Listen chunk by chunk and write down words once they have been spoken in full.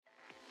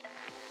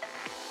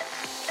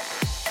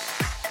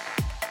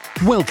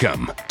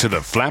Welcome to the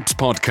Flaps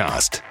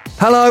Podcast.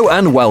 Hello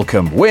and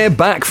welcome. We're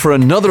back for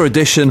another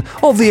edition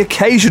of the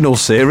occasional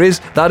series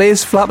that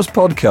is Flaps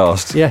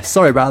Podcast. Yeah,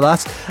 sorry about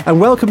that.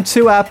 And welcome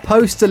to our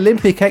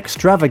post-Olympic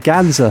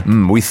extravaganza.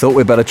 We thought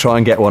we'd better try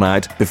and get one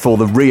out before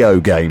the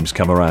Rio Games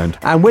come around.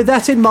 And with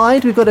that in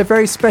mind, we've got a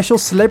very special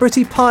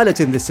celebrity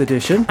pilot in this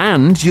edition.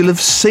 And you'll have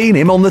seen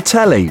him on the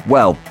telly.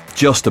 Well,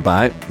 just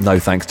about, no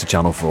thanks to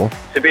Channel 4.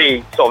 To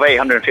be sort of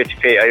 850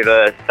 feet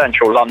over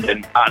central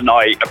London at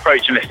night,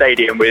 approaching the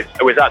stadium was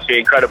absolutely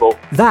incredible.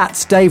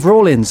 That's Dave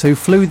Rawlins, who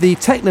flew the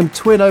Technam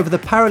Twin over the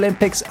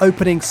Paralympics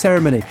opening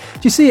ceremony.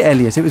 Did you see it,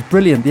 Elliot? It was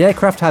brilliant. The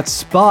aircraft had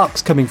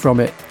sparks coming from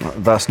it.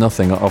 That's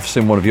nothing. I've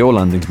seen one of your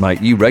landings, mate.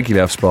 You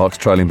regularly have sparks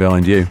trailing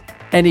behind you.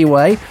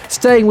 Anyway,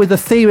 staying with the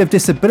theme of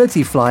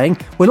disability flying,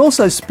 we'll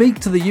also speak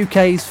to the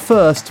UK's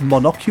first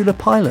monocular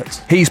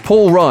pilot. He's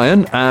Paul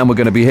Ryan, and we're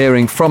going to be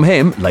hearing from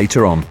him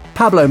later on.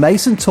 Pablo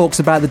Mason talks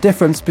about the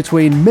difference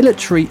between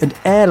military and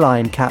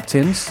airline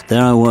captains.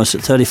 There I was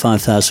at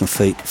 35,000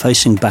 feet,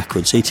 facing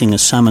backwards, eating a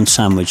salmon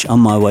sandwich on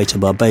my way to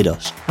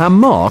Barbados. And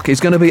Mark is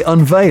going to be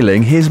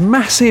unveiling his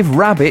massive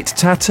rabbit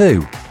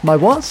tattoo. My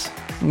what?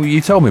 Well,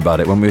 you told me about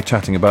it when we were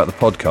chatting about the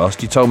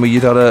podcast. You told me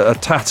you'd had a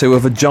tattoo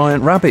of a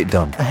giant rabbit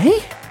done.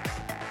 Eh?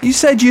 You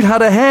said you'd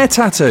had a hair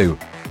tattoo.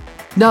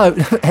 No,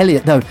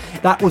 Elliot, no.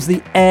 That was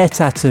the air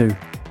tattoo.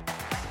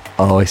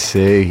 Oh, I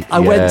see. I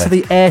went to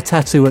the air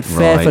tattoo at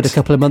Fairford a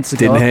couple of months ago.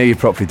 Didn't hear you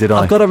properly, did I?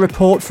 I've got a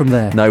report from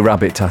there. No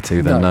rabbit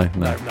tattoo then, no.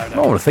 No. I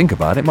want to think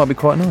about it. It might be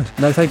quite nice.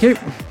 No, thank you.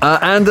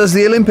 And as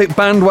the Olympic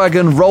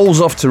bandwagon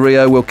rolls off to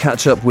Rio, we'll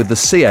catch up with the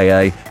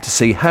CAA to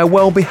see how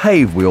well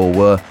behaved we all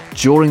were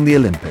during the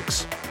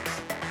Olympics.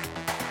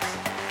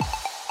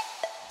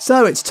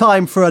 So it's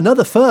time for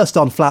another first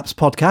on Flaps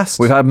Podcast.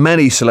 We've had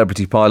many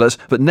celebrity pilots,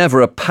 but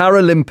never a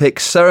Paralympic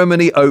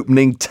ceremony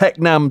opening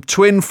Technam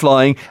twin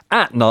flying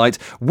at night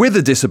with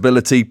a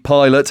disability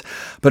pilot.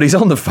 But he's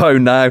on the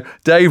phone now.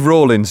 Dave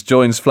Rawlins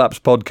joins Flaps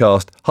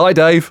Podcast. Hi,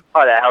 Dave.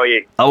 Hi there, how are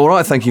you? All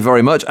right, thank you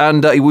very much.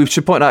 And we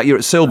should point out you're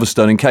at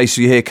Silverstone in case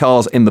you hear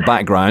cars in the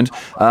background.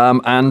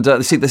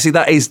 See,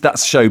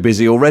 that's show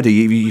busy already.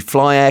 You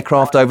fly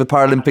aircraft over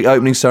Paralympic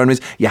opening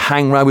ceremonies. You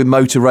hang around with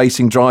motor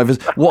racing drivers.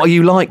 What are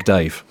you like,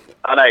 Dave?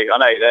 I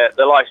know.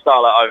 The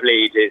lifestyle that I've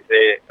led is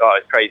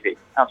it's crazy.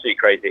 Absolutely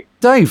crazy.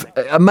 Dave,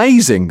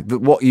 amazing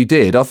what you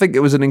did. I think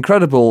it was an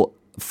incredible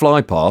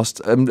fly past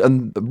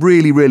and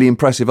really, really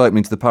impressive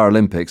opening to the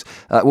Paralympics.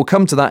 We'll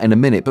come to that in a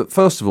minute. But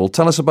first of all,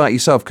 tell us about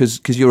yourself,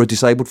 because you're a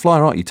disabled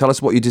flyer, aren't you? Tell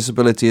us what your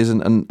disability is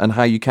and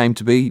how you came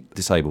to be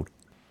disabled.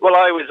 Well,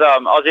 I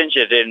was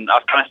injured in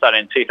Afghanistan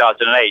in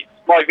 2008.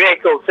 My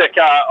vehicle took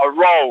a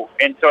roll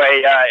into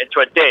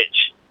a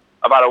ditch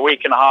about a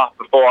week and a half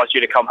before I was due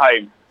to come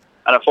home.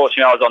 And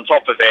unfortunately, I was on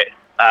top of it,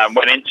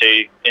 went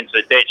into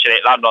the ditch, and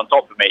it landed on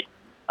top of me.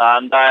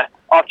 And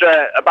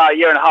after about a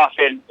year and a half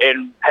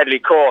in Headley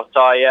Court,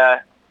 I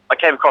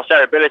came across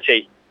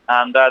Airability,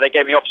 and they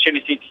gave me the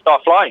opportunity to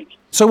start flying.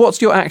 So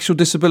what's your actual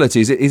disability?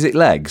 Is it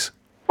legs?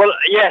 Well,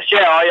 yes,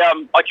 yeah.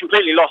 I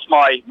completely lost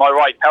my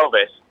right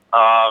pelvis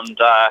and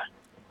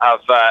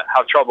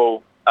have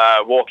trouble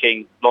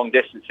walking long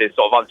distances,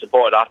 sort of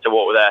unsupported. I have to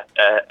walk with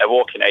a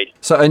walking aid.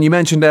 So, and you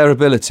mentioned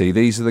Airability.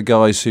 These are the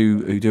guys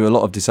who do a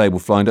lot of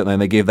disabled flying, don't they?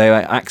 And they give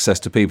access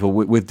to people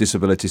with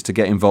disabilities to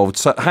get involved.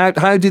 So,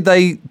 how did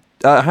they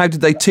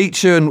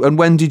teach you, and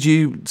when did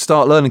you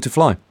start learning to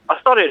fly? I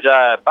started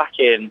back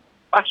in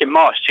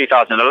March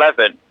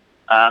 2011,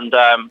 and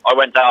I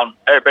went down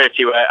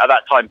Airability, at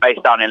that time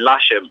based down in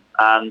Lasham,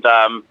 and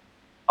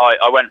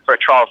I went for a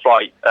trial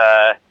flight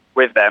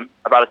with them,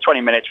 about a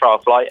 20-minute trial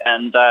flight,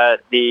 and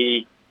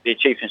the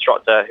chief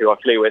instructor who I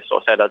flew with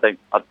sort of said, I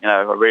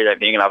really don't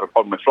think you're going to have a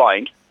problem with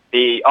flying.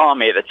 The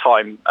Army at the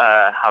time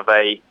have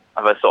a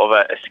sort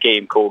of a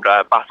scheme called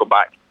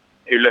Battleback,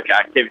 who look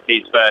at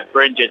activities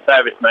for injured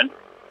servicemen,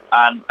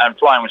 and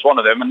flying was one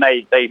of them, and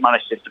they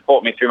managed to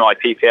support me through my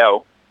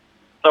PPL.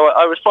 So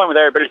I was flying with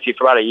Airability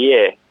for about a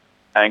year,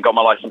 and got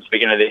my licence at the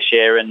beginning of this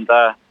year, and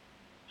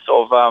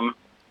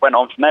went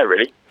on from there,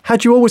 really.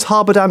 Had you always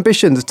harboured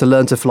ambitions to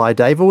learn to fly,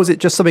 Dave, or was it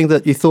just something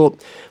that you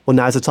thought, well,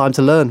 now's the time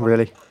to learn,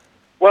 really?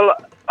 Well,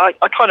 I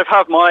kind of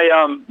have my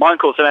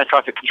uncle's an air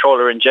traffic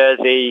controller in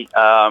Jersey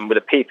with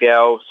a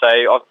PPL, so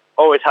I've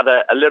always had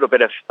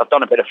I've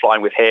done a bit of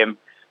flying with him,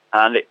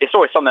 and it's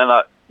always something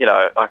that,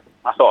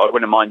 I thought I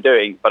wouldn't mind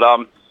doing. But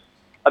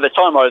at the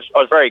time I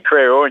was very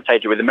career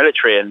orientated with the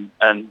military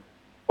and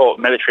thought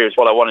military was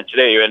what I wanted to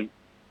do, and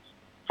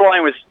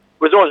flying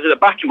was always at the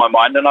back of my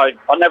mind, and I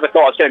never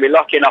thought I was going to be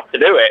lucky enough to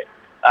do it.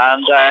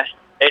 And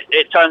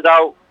it turns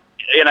out,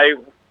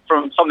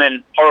 from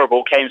something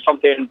horrible came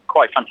something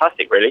quite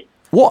fantastic, really.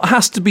 What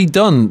has to be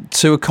done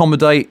to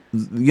accommodate,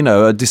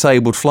 a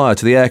disabled flyer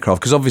to the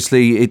aircraft? Because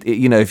obviously,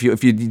 if your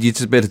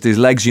disability is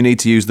legs, you need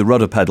to use the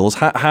rudder pedals.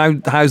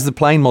 How's the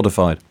plane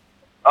modified?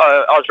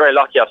 I was very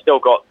lucky. I've still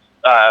got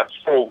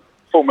full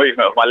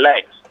movement of my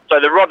legs. So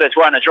the rudders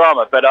weren't a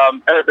drama, but all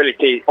of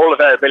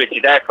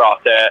Airability's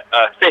aircraft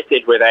are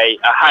fitted with a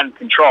hand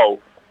control.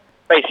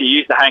 Basically, you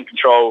use the hand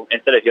control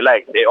instead of your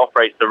legs. It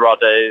operates the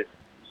rudders,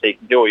 so you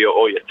can do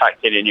all your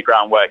tacting and your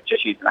groundwork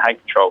just using the hand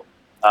control.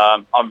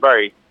 I'm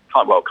very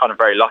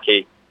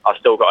lucky. I've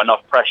still got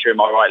enough pressure in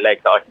my right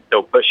leg that I can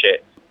still push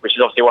it, which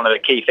is obviously one of the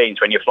key things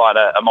when you're flying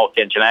a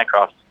multi-engine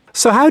aircraft.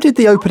 So how did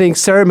the opening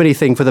ceremony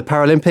thing for the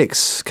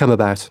Paralympics come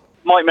about?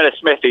 Mike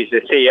Miller-Smith, who's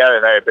the CEO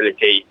of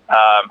Airability,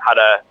 had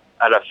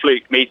a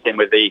fluke meeting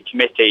with the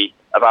committee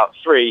about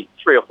three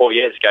or 4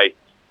 years ago,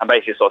 and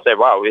basically sort of said,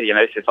 wow,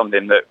 this is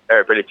something that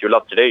Airability would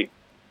love to do.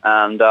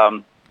 And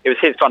it was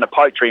his kind of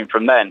pipe dream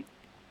from then.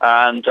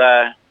 And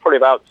probably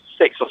about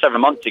 6 or 7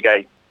 months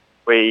ago,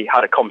 we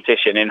had a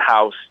competition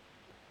in-house.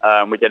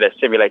 We did a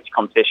simulated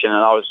competition,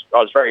 and I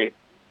was very,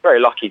 very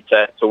lucky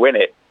to win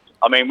it.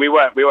 I mean, we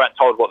weren't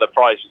told what the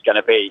prize was going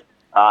to be,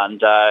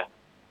 and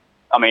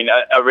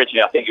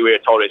originally I think we were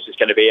told it was just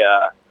going to be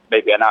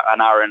maybe an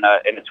hour in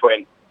a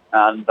twin,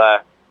 and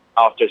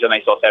afterwards when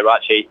they sort of said, well,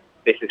 actually,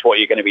 this is what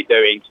you're going to be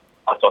doing,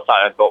 I sort of sat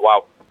there and thought,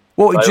 wow.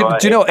 Well,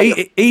 do you know,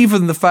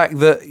 even the fact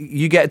that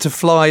you get to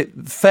fly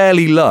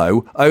fairly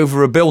low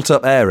over a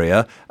built-up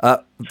area,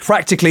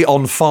 practically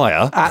on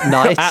fire at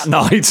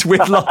night,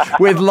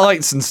 with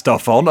lights and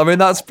stuff on. I mean,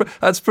 that's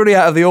pretty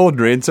out of the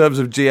ordinary in terms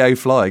of GA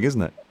flying,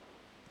 isn't it?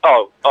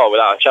 Oh,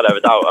 without a shadow of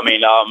a doubt.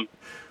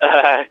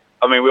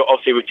 I mean,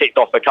 we ticked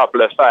off a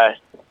couple of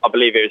first. I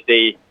believe it was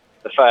the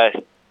first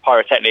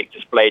pyrotechnic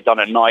display done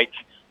at night,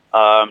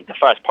 the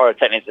first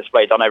pyrotechnic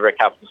display done over a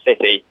capital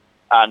city,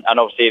 and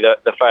obviously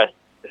the first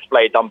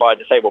display done by a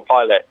disabled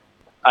pilot.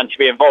 And to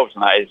be involved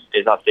in that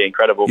is absolutely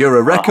incredible. You're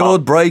a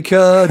record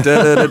breaker.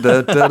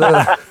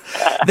 The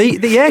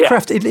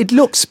aircraft, it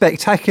looks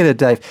spectacular,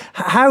 Dave.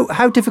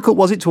 How difficult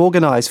was it to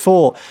organise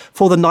for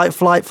the night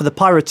flight, for the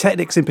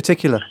pyrotechnics in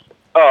particular?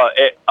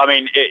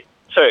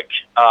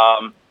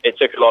 It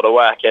took a lot of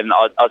work, and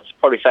I'd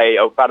probably say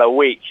about a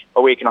week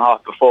and a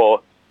half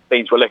before,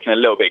 things were looking a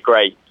little bit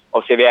grey.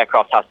 Obviously, the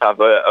aircraft has to have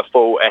a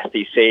full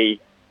STC.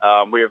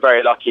 We were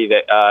very lucky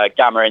that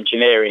Gamma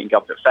Engineering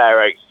up at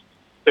Fair Oaks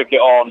took it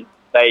on.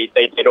 They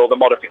did all the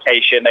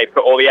modification. They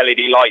put all the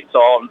LED lights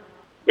on.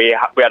 We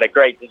had a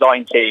great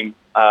design team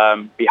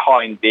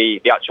behind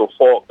the actual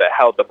fork that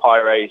held the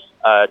pyros,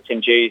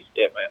 Tim Jews.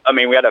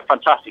 We had a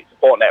fantastic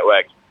support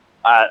network.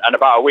 And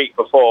about a week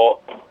before,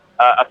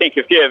 I think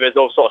a few of us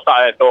all sort of sat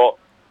there and thought,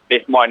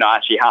 this might not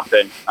actually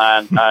happen.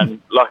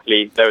 And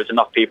luckily, there was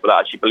enough people that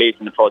actually believed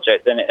in the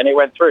project, and it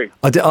went through.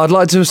 I'd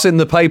like to have seen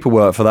the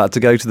paperwork for that to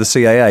go to the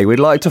CAA. We'd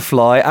like to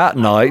fly at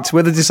night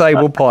with a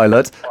disabled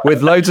pilot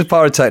with loads of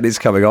pyrotechnics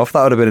coming off.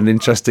 That would have been an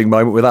interesting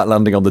moment with that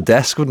landing on the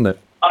desk, wouldn't it?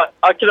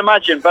 I can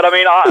imagine, but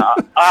I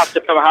have to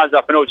put my hands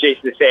up and all G's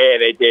to the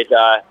CAA.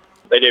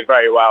 They did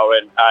very well,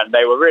 and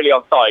they were really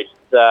on site.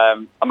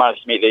 I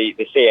managed to meet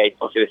the CAA.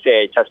 Obviously, the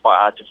CAA test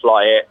pilot had to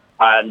fly it,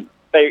 and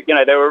they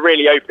were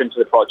really open to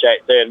the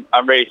project and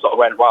really sort of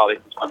went, wow, this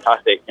is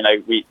fantastic.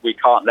 We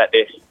can't let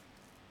this,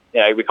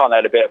 we can't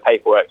let a bit of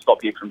paperwork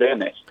stop you from doing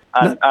this.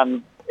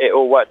 And it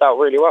all worked out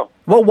really well.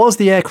 What was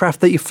the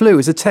aircraft that you flew? It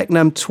was a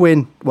Tecnam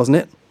Twin, wasn't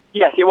it?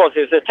 Yes, it was.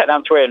 It was a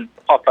Tecnam Twin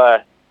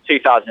Popper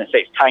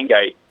 2006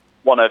 Tango,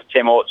 one of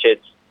Tim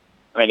Orchard's.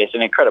 It's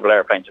an incredible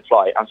airplane to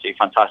fly, absolutely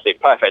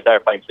fantastic, perfect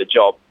airplane for the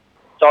job.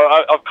 So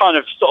I've kind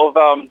of sort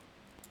of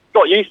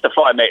got used to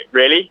flying it,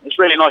 really. It's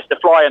really nice to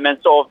fly, and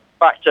then sort of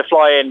back to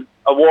flying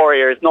a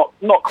Warrior is not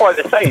quite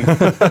the same.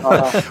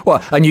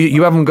 Well, and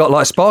you haven't got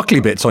like sparkly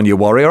bits on your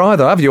Warrior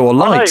either, have you, or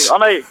lights? I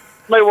know.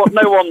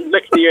 No one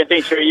looks at you and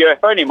thinks you're a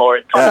UFO anymore.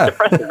 It's kind of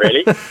depressing,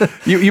 really.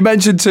 You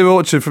mentioned Tim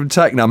Orchard from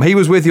Tecnam. He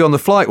was with you on the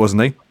flight,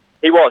 wasn't he?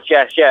 He was,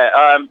 yes, yeah.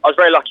 I was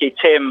very lucky.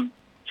 Tim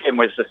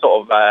was the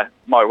sort of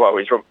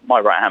my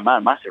right-hand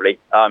man massively.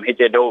 He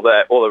did all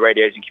the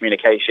radios and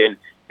communication.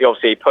 He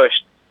obviously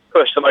pushed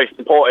the most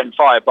important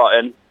fire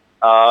button.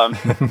 So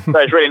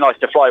it's really nice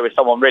to fly with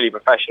someone really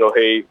professional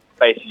who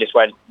basically just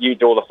went, you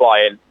do all the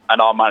flying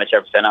and I'll manage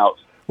everything else.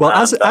 Well,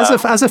 as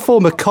a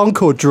former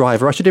Concorde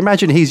driver, I should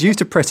imagine he's used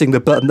to pressing the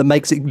button that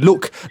makes it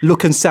look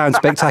and sound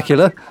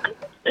spectacular.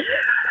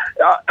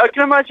 I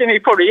can imagine he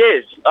probably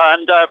is,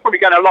 and probably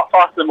going a lot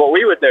faster than what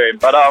we were doing.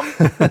 But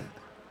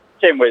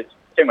Tim was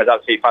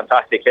absolutely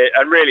fantastic,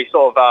 and really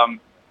sort of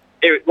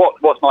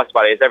what's nice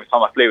about it is every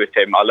time I flew with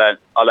Tim, I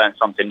learned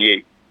something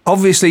new.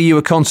 Obviously, you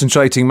were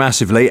concentrating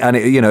massively, and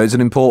it's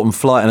an important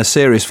flight and a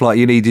serious flight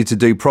you needed to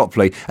do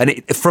properly.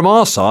 And from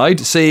our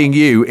side, seeing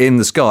you in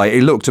the sky,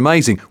 it looked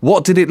amazing.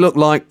 What did it look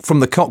like from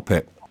the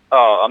cockpit?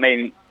 Oh,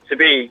 to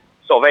be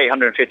sort of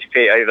 850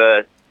 feet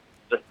over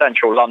the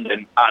central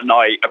London at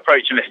night,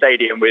 approaching the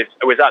stadium was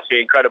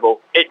absolutely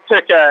incredible. It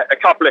took a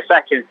couple of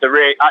seconds to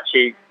really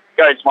actually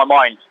go into my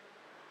mind,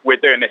 we're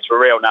doing this for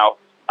real now.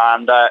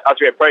 And as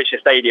we approached the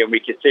stadium, we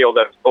could see all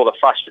the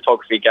flash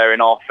photography going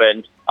off,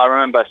 and I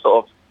remember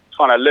sort of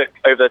trying to look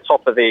over the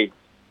top of the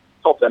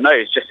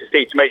nose just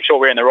to make sure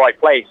we're in the right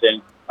place.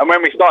 And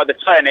when we started to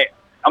turn it,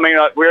 we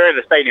were in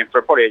the stadium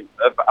for probably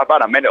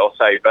about a minute or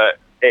so, but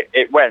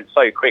it went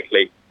so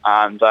quickly,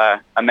 and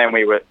then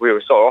we were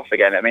sort of off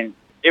again.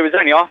 It was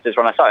only afterwards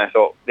when I sat there and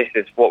thought, this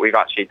is what we've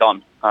actually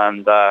done,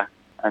 and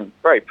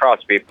very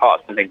proud to be a part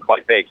of something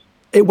quite big.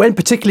 It went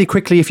particularly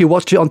quickly if you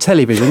watched it on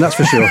television, that's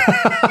for sure.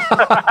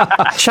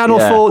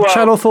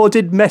 Channel 4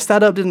 did mess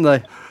that up, didn't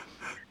they?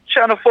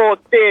 Channel 4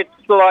 did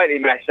slightly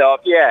mess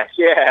up, yes,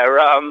 yeah.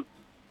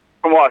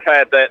 From what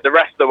I've heard, the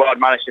rest of the world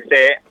managed to see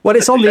it. Well,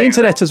 it's on the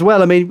internet as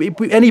well. I mean,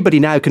 anybody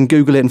now can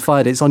Google it and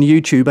find it. It's on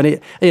YouTube,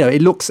 and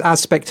it looks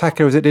as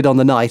spectacular as it did on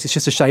the night. It's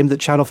just a shame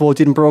that Channel 4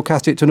 didn't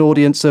broadcast it to an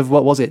audience of,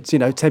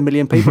 10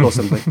 million people or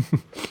something.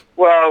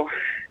 Well,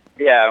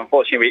 yeah,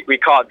 unfortunately, we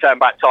can't turn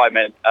back time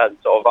and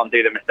sort of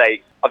undo the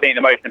mistakes. I think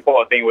the most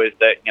important thing was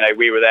that,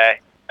 we were there,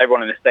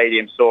 everyone in the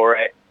stadium saw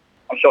it.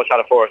 I'm sure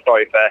Channel 4 are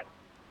sorry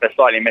for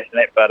slightly missing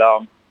it, but...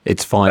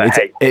 It's fine.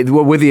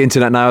 With the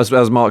internet now,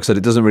 as Mark said,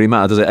 it doesn't really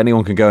matter, does it?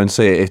 Anyone can go and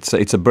see it.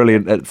 It's a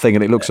brilliant thing,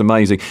 and it looks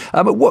amazing.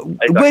 Exactly.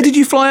 Where did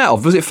you fly out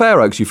of? Was it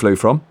Fair Oaks you flew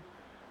from?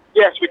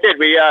 Yes, we did.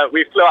 We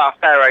flew out of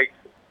Fair Oaks,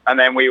 and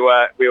then we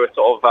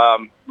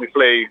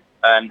flew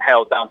and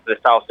held down to the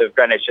south of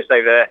Greenwich, just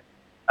over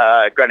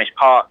Greenwich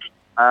Park,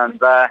 and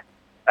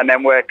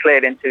then we're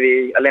cleared into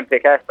the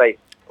Olympic airspace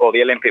or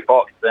the Olympic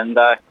box, and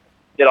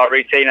did our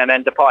routine, and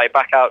then departed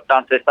back out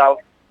down to the south.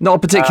 Not a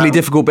particularly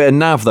difficult bit of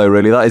nav, though,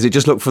 really, that is. It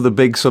just looked for the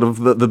big sort of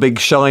the big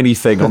shiny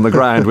thing on the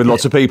ground with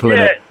lots of people in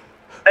it.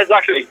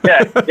 Exactly.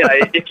 Yeah,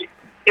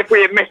 if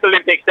we had missed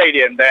Olympic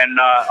Stadium, then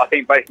I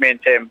think both me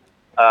and Tim,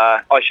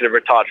 I should have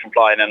retired from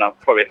flying, and I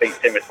probably think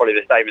Tim was probably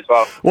the same as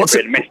well. If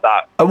we had missed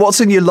that. And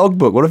what's in your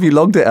logbook? What have you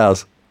logged it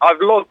as?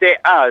 I've logged it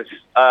as.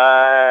 What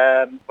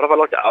have I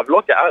logged it? I've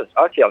logged it as.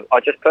 Actually,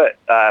 I just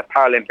put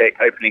Paralympic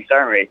opening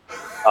ceremony,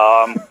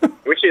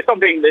 which is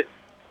something that's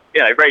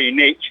very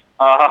unique.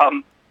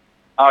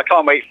 I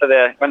can't wait for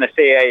when the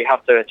CAA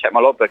have to check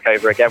my logbook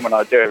over again when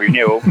I do a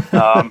renewal.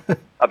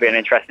 That'll be an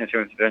interesting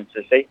thing for them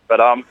to see. But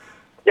to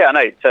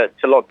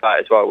log that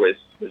as well was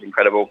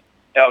incredible.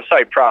 I was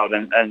so proud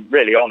and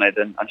really honoured,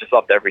 and I just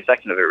loved every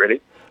second of it, really.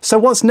 So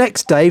what's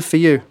next, Dave, for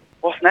you?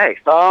 What's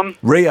next?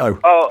 Rio.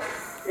 Oh,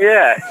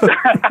 yeah.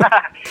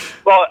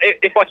 Well,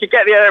 if I could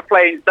get the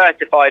airplane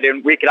certified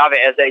and we could have it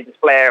as a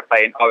display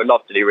airplane, I would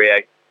love to do Rio.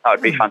 That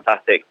would be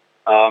fantastic.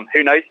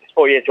 Who knows? It's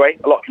 4 years away.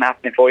 A lot can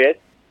happen in 4 years.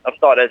 I've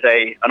started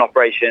as an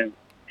operations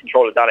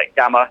controller down at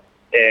Gamma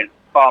in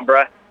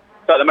Farnborough.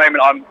 So at the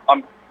moment,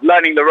 I'm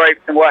learning the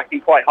ropes and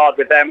working quite hard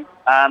with them,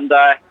 and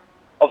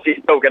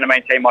obviously still going to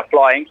maintain my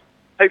flying.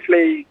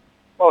 Hopefully,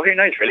 well, who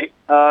knows really?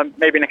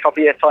 Maybe in a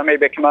couple of years' time,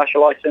 maybe a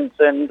commercial license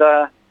and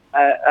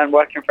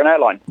working for an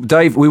airline.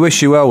 Dave, we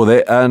wish you well with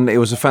it, and it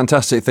was a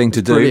fantastic thing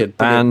to do. Brilliant.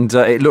 And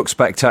it looks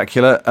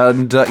spectacular.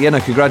 And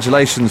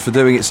congratulations for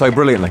doing it so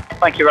brilliantly.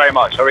 Thank you very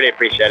much. I really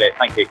appreciate it.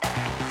 Thank you.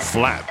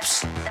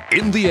 Flaps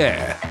in the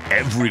air,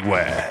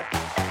 everywhere.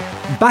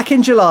 Back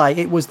in July,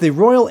 it was the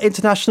Royal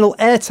International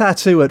Air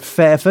Tattoo at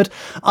Fairford.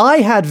 I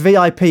had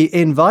VIP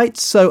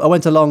invites, so I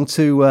went along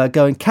to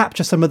go and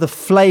capture some of the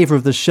flavour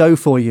of the show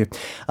for you.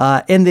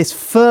 In this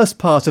first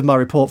part of my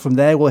report from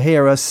there, we'll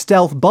hear a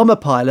stealth bomber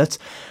pilot,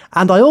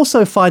 and I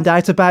also find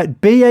out about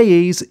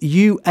BAE's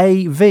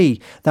UAV.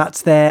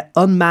 That's their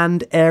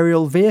unmanned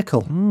aerial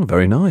vehicle.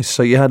 Very nice.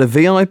 So you had a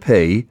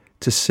VIP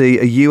to see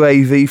a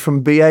UAV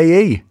from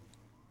BAE.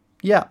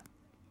 Yeah.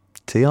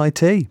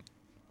 TIT.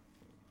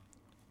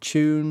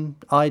 Tune,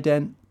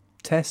 ident,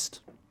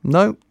 test?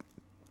 No,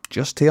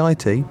 just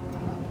TIT.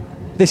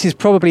 This is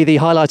probably the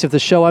highlight of the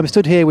show. I'm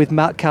stood here with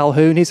Matt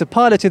Calhoun. He's a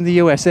pilot in the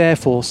US Air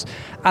Force,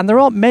 and there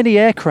aren't many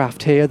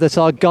aircraft here that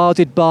are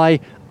guarded by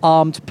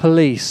armed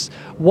police.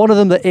 One of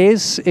them that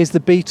is the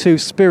B-2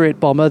 Spirit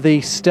bomber, the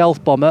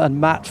stealth bomber,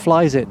 and Matt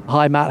flies it.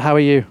 Hi Matt, how are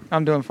you?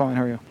 I'm doing fine,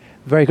 how are you?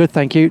 Very good,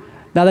 thank you.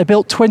 Now they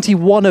built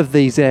 21 of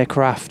these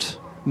aircraft,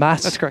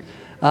 Matt. That's correct.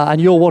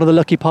 And you're one of the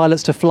lucky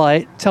pilots to fly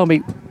it. Tell me,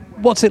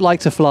 what's it like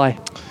to fly?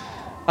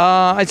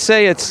 I'd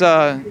say it's,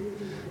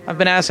 I've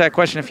been asked that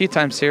question a few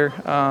times here,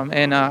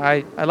 and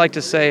I like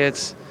to say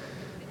it's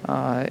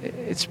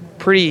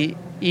pretty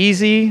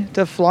easy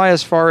to fly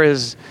as far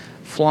as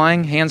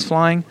flying, hands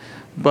flying,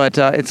 but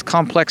it's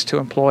complex to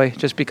employ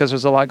just because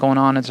there's a lot going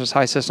on and there's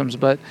high systems.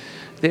 But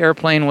the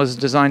airplane was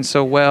designed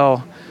so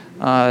well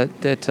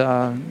that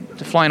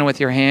flying with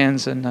your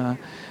hands and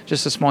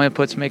just the small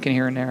inputs making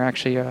here and there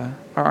actually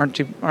aren't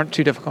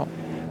too difficult.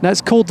 Now it's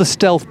called the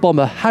stealth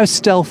bomber. How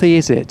stealthy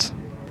is it?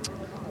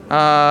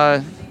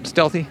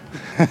 Stealthy.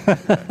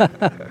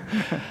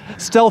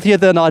 Stealthier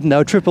than, I don't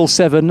know,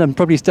 777 and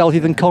probably stealthier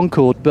than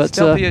Concorde. But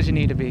stealthy as you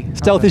need to be.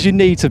 Stealthy as you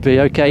need to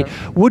be, okay.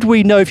 Would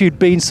we know if you'd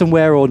been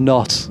somewhere or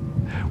not?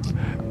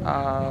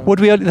 Would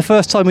we? The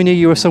first time we knew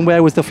you were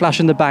somewhere was the flash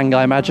and the bang,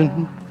 I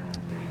imagine.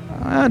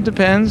 It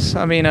depends.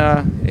 I mean,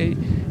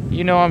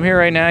 I'm here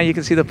right now. You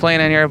can see the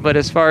plane in here. But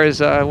as far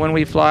as when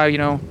we fly,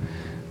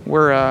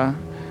 we're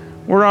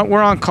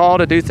on call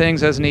to do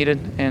things as needed,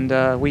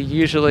 and we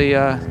usually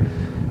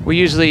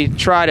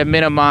try to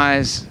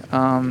minimize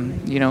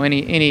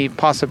any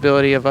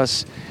possibility of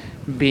us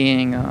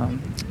being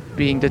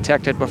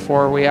detected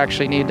before we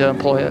actually need to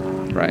employ it.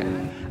 Right.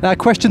 Now, a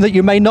question that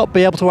you may not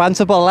be able to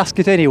answer, but I'll ask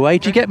it anyway.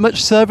 Do you get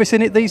much service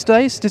in it these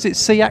days? Does it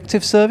see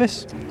active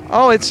service?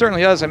 Oh, it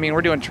certainly does. I mean,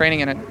 we're doing training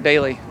in it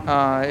daily.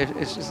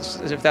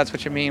 If that's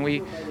what you mean, we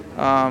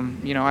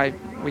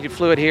do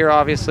fluid here,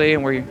 obviously,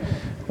 and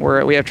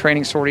we have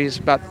training sorties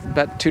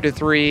about 2 to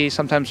 3,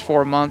 sometimes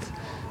 4 a month.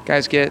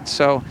 Guys get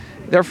so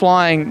they're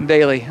flying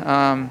daily.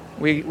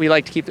 We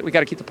like to we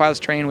got to keep the pilots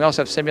trained. We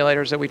also have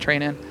simulators that we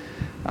train in.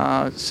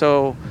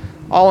 So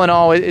all in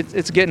all,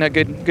 it's getting a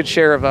good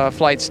share of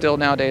flights still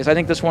nowadays. I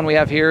think this one we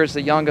have here is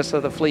the youngest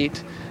of the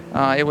fleet.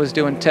 It was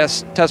doing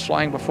test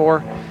flying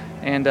before,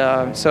 and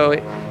so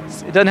it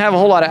doesn't have a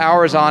whole lot of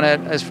hours on it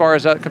as far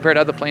as compared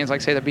to other planes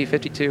like say the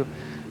B-52.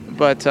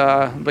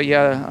 But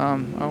yeah,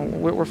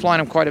 we're flying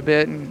them quite a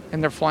bit,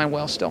 and they're flying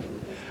well still.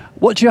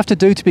 What do you have to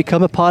do to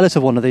become a pilot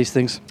of one of these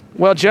things?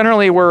 Well,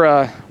 generally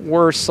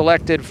we're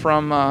selected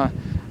from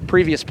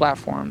previous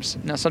platforms.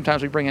 Now,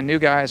 sometimes we bring in new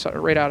guys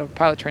right out of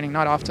pilot training.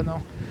 Not often,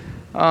 though.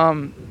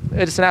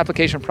 It's an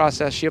application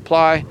process. You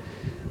apply,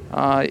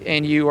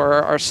 and you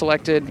are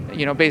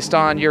selected, based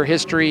on your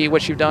history,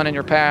 what you've done in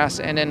your past,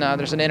 and then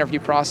there's an interview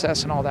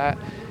process and all that.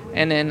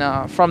 And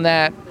then from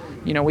that,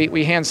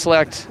 we hand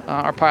select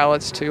our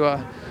pilots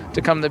to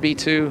come to the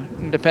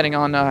B2, depending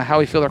on how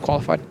we feel they're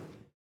qualified.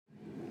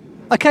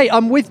 Okay,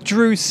 I'm with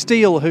Drew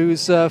Steele,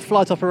 who's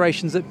flight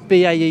operations at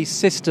BAE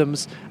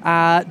Systems.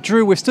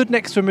 Drew, we're stood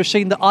next to a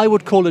machine that I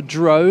would call a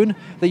drone,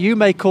 that you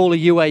may call a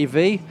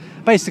UAV.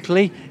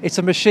 Basically, it's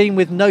a machine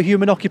with no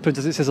human occupant,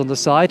 as it says on the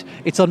side.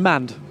 It's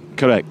unmanned.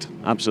 Correct,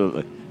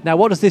 absolutely. Now,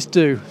 what does this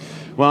do?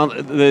 Well,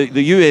 the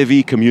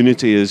UAV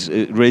community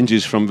it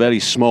ranges from very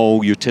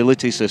small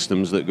utility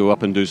systems that go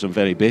up and do some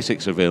very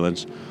basic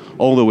surveillance,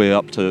 all the way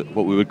up to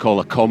what we would call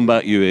a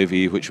combat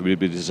UAV, which would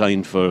be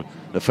designed for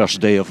the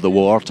first day of the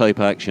war type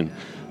action.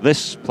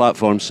 This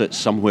platform sits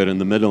somewhere in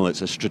the middle.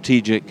 It's a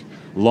strategic,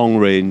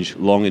 long-range,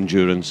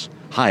 long-endurance,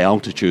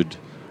 high-altitude,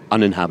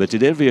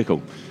 uninhabited air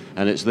vehicle.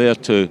 And it's there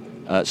to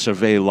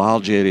survey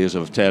large areas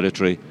of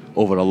territory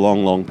over a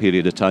long, long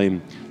period of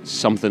time,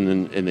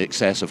 something in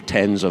excess of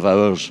tens of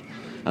hours.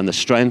 And the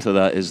strength of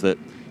that is that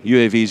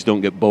UAVs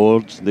don't get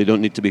bored, they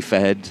don't need to be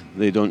fed,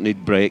 they don't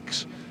need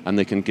breaks, and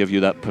they can give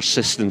you that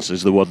persistence,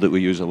 is the word that we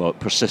use a lot,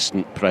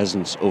 persistent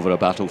presence over a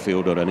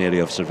battlefield or an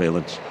area of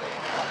surveillance.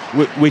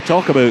 We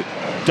talk about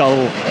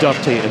dull,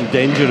 dirty and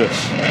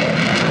dangerous.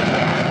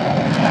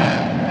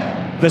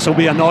 This will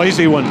be a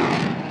noisy one.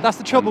 That's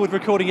the trouble with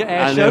recording at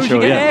air shows, you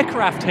get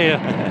aircraft here.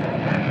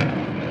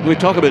 We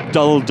talk about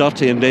dull,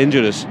 dirty and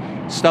dangerous,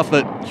 stuff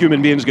that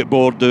human beings get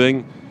bored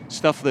doing,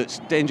 stuff that's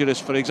dangerous,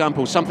 for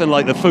example, something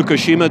like the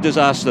Fukushima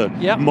disaster,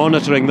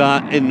 monitoring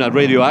that in a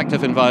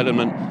radioactive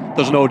environment.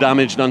 There's no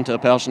damage done to a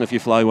person if you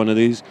fly one of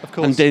these. Of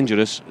course. And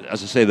dangerous,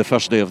 as I say, the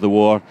first day of the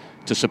war,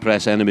 to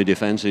suppress enemy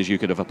defences, you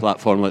could have a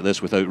platform like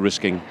this without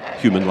risking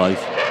human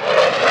life.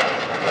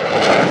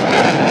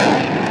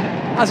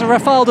 As a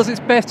Rafale does its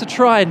best to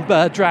try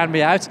and drown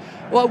me out,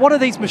 well, one of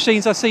these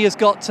machines I see has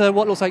got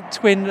what looks like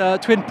twin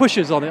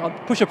pushers on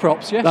it, pusher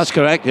props, yes? That's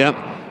correct, yeah.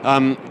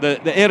 The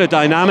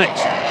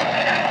aerodynamics...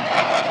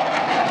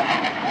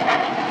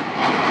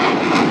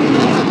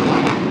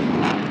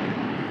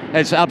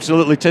 It's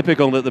absolutely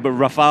typical that the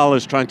Rafale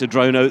is trying to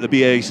drown out the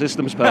BAE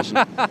Systems person.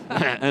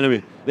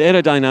 Anyway, the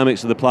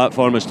aerodynamics of the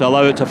platform is to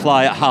allow it to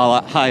fly at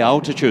high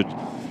altitude.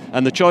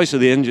 And the choice of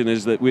the engine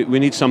is that we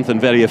need something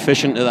very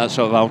efficient at that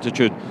sort of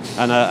altitude.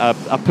 And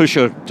a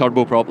pusher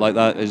turboprop like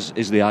that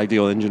is the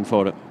ideal engine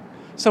for it.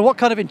 So what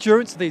kind of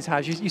endurance do these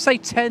have? You say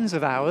tens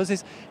of hours.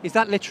 Is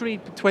that literally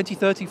 20,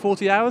 30,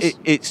 40 hours?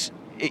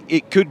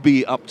 It could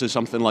be up to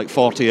something like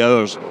 40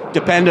 hours,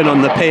 depending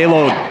on the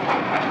payload.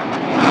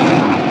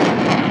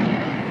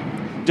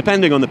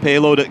 Depending on the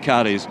payload it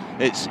carries,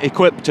 it's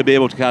equipped to be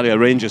able to carry a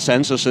range of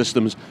sensor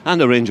systems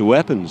and a range of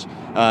weapons.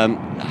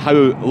 How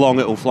long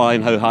it will fly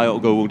and how high it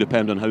will go will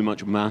depend on how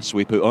much mass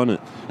we put on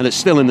it. And it's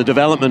still in the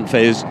development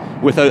phase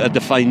without a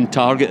defined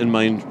target in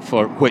mind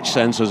for which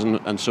sensors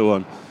and so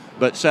on.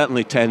 But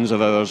certainly tens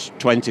of hours,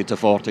 20 to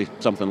 40,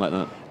 something like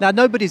that. Now,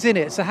 nobody's in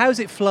it, so how's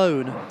it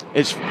flown?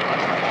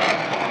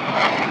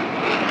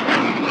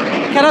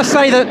 Can I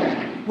say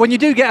that when you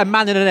do get a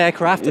man in an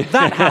aircraft,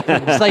 that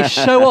happens, they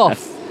show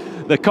off.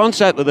 The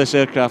concept of this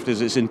aircraft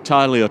is it's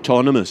entirely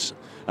autonomous.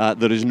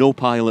 There is no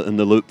pilot in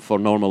the loop for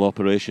normal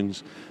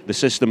operations. The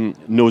system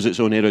knows its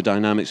own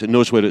aerodynamics, it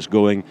knows where it's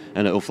going,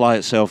 and it will fly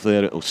itself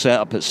there, it will set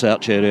up its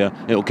search area,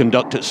 it will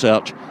conduct its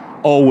search,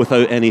 all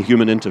without any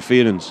human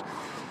interference.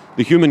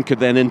 The human could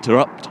then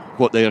interrupt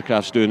what the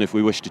aircraft's doing if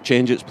we wish to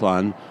change its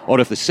plan,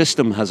 or if the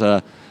system has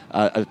a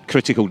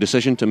critical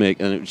decision to make,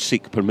 and it would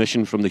seek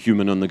permission from the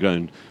human on the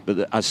ground.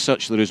 But as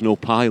such, there is no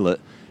pilot.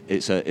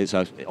 It's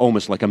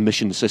almost like a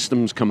mission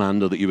systems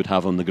commander that you would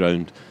have on the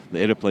ground. The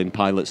aeroplane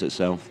pilots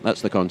itself.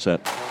 That's the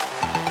concept.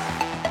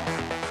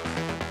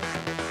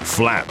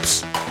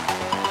 Flaps.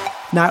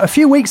 Now, a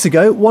few weeks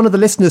ago, one of the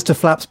listeners to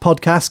Flaps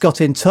podcast got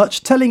in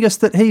touch telling us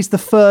that he's the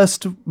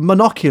first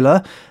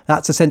monocular,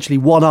 that's essentially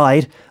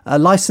one-eyed,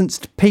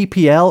 licensed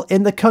PPL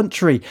in the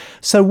country.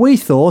 So we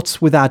thought,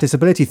 with our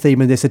disability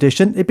theme in this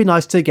edition, it'd be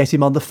nice to get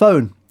him on the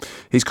phone.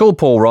 He's called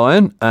Paul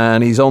Ryan,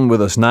 and he's on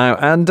with us now.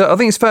 And I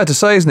think it's fair to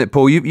say, isn't it,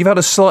 Paul, you've had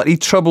a slightly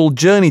troubled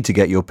journey to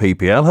get your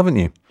PPL, haven't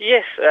you?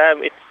 Yes,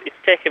 it's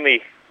taken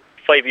me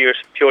 5 years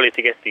purely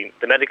to get the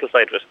medical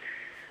side of it.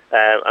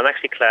 I'm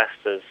actually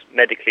classed as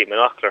medically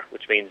monocular,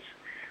 which means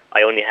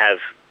I only have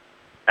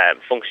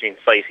functioning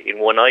sight in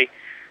one eye,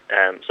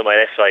 so my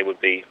left eye would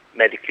be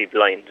medically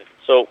blind.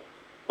 So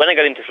when I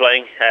got into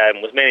flying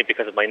was mainly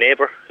because of my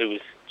neighbour,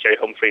 who's Jerry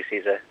Humphreys.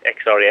 He's an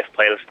ex-RAF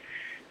pilot,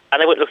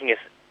 and I went looking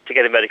to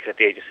get a medical at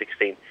the age of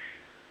 16.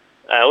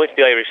 I went to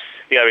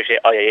the Irish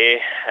IAA,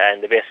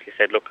 and they basically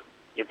said, look,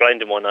 you're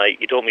blind in one eye,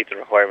 you don't meet the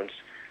requirements,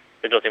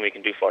 there's nothing we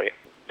can do for you.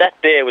 That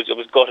day I was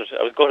gutted.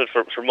 I was gutted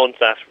for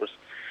months afterwards.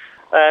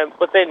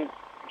 But then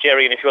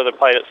Jerry and a few other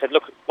pilots said,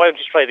 look, why don't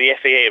you try the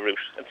FAA route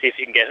and see if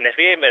you can get an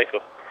FAA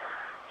medical?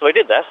 So I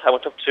did that. I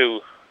went up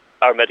to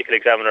our medical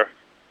examiner,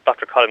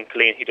 Dr. Colin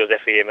Colleen. He does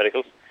FAA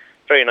medicals.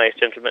 Very nice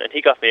gentleman. And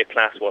he got me a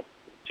Class 1,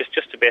 just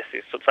to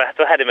basically... So I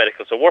had a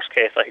medical. So worst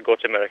case, I could go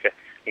to America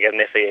and get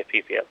an FAA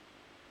PPL.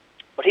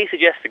 But he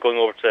suggested going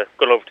over to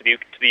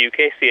the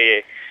UK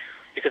CAA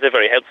because they're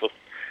very helpful.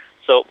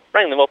 So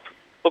rang them up,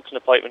 booked an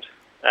appointment,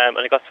 and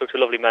I got through to a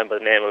lovely man by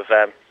the name of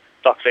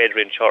Dr.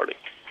 Adrian Charley.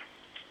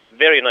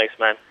 Very nice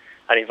man,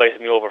 and he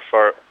invited me over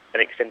for an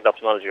extended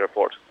ophthalmology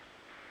report.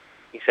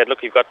 He said,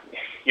 look, you've got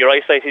your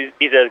eyesight is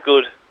as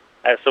good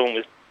as someone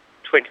with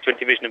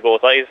 20/20 vision in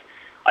both eyes.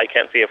 I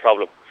can't see a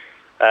problem.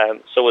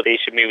 So they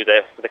issued me with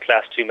a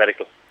Class 2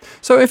 medical.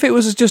 So if it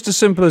was just as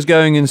simple as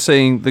going and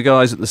seeing the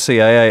guys at the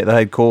CAA at the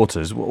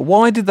headquarters,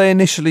 why did they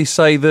initially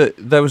say that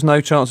there was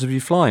no chance of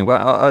you flying?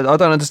 Well, I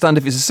don't understand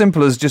if it's as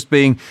simple as just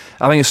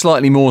having a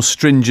slightly more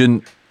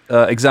stringent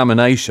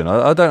examination.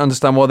 I don't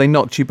understand why they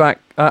knocked you back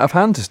out of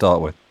hand to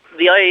start with.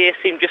 The IAA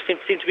seemed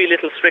to be a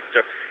little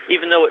stricter,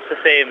 even though it's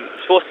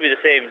supposed to be the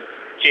same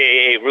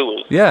JAA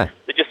rules. Yeah.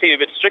 They just seem a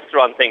bit stricter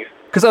on things.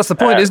 Because that's the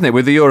point, isn't it,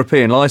 with the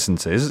European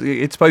licences?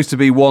 It's supposed to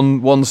be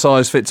one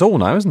size fits all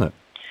now, isn't it?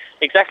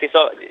 Exactly.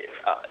 So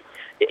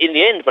in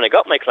the end, when I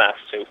got my Class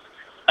 2,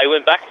 I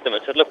went back to them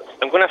and said, look,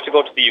 I'm going to have to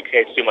go to the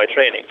UK to do my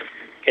training.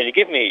 Can you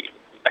give me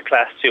a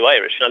Class 2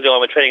 Irish and I'll do all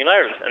my training in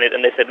Ireland?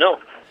 And they said no.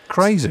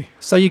 Crazy.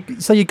 So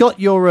you got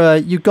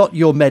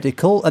your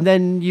medical, and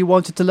then you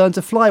wanted to learn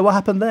to fly. What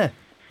happened there?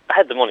 I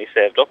had the money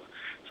saved up,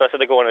 so I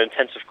said I'd go on an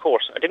intensive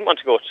course. I didn't want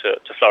to go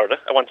to Florida.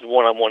 I wanted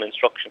one-on-one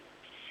instruction.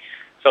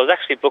 So I was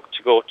actually booked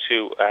to go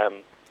to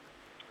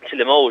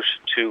Limoges,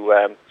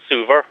 to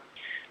Sue Ver,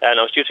 and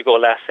I was due to go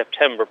last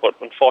September, but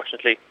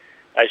unfortunately,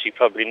 as you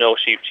probably know,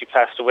 she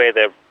passed away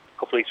there a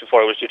couple of weeks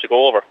before I was due to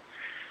go over.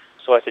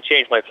 So I had to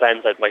change my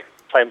plans. I had my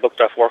time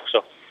booked off work,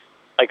 so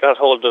I got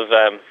hold of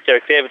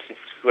Derek Davidson,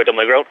 who I'd done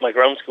my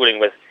ground schooling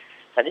with,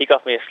 and he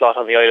got me a slot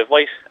on the Isle of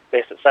Wight,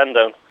 based at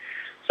Sandown.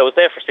 So I was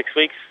there for 6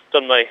 weeks,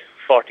 done my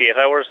 48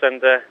 hours, and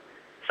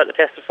sat the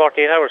test in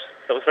 48 hours.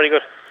 That was very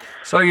good.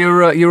 So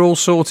you're all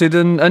sorted,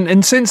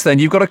 and since then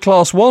you've got a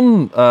Class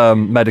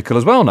 1 medical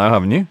as well now,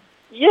 haven't you?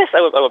 Yes,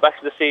 I went back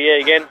to the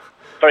CAA again.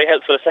 Very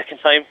helpful a second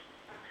time,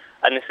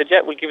 and they said,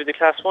 yeah, we'll give you the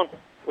Class 1,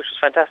 which was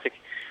fantastic.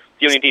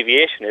 The only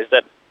deviation is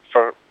that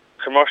for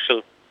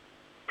commercial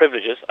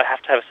privileges, I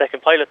have to have a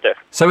second pilot there.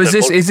 So is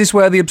this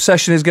where the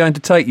obsession is going to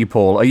take you,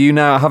 Paul? Are you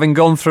now, having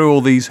gone through all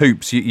these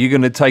hoops, you're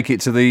going to take it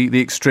to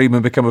the extreme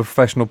and become a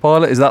professional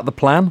pilot? Is that the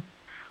plan?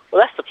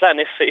 Well, that's the plan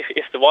if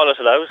the wallet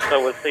allows,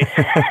 so we'll see.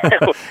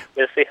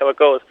 We'll see how it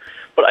goes.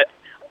 But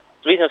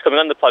the reason I was coming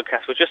on the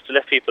podcast was just to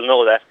let people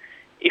know that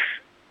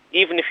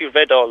even if you've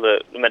read all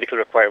the medical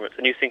requirements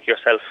and you think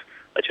yourself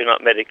that you're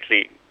not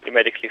medically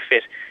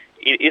fit,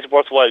 it is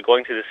worthwhile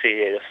going to the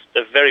CAA.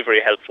 They're very,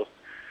 very helpful.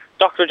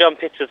 Dr. John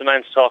Pitts is the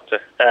man to talk to.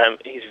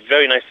 He's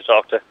very nice to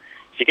talk to.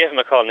 If you give him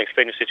a call and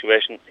explain your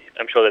situation,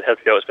 I'm sure they'll help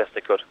you out as best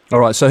they could. All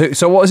right,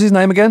 so what is his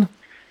name again?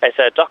 It's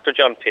Dr.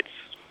 John Pitts.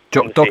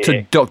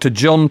 Dr.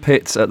 John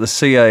Pitts at the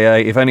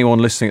CAA. If anyone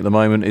listening at the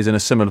moment is in a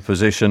similar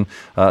position,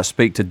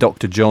 speak to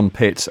Dr. John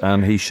Pitts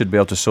and he should be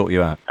able to sort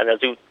you out. And they'll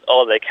do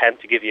all they can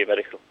to give you a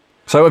medical.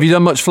 So have you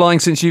done much flying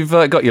since you've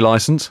got your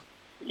licence?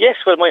 Yes,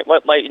 well,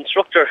 my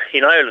instructor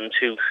in Ireland,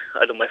 who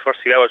I done my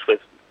first few hours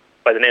with,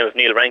 by the name of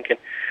Neil Rankin,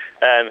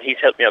 he's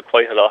helped me out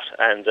quite a lot,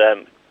 and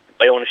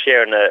I own a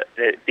share in a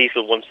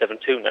diesel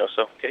 172 now,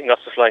 so getting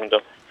lots of flying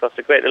done. So it's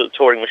a great little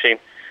touring machine.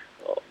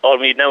 All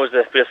we need now is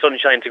a bit of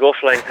sunshine to go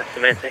flying. That's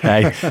the main thing.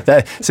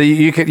 Hey, so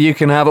you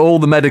can have all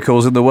the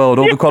medicals in the world,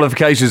 all the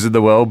qualifications in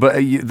the world, but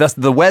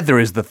the weather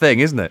is the thing,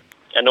 isn't it?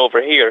 And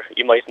over here,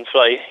 you mightn't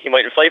fly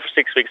for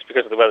 6 weeks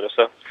because of the weather.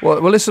 So.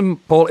 Well, listen,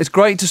 Paul, it's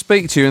great to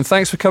speak to you, and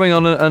thanks for coming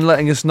on and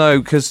letting us know,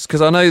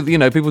 because I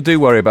know people do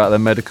worry about their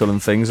medical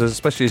and things,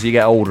 especially as you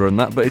get older and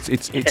that. But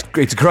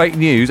it's great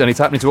news, and it's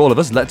happening to all of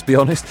us. Let's be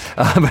honest.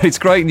 But it's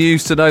great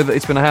news to know that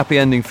it's been a happy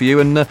ending for you,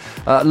 and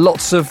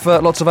lots of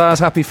hours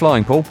happy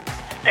flying, Paul.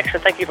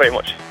 Excellent. Thank you very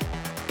much.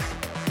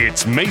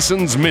 It's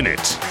Mason's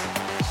Minute.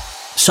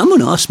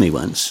 Someone asked me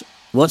once,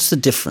 what's the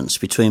difference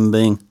between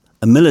being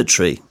a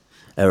military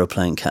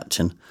aeroplane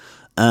captain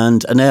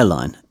and an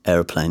airline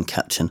aeroplane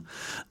captain?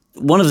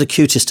 One of the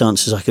cutest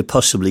answers I could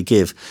possibly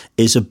give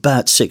is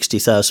about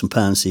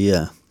 £60,000 a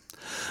year.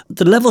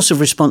 The levels of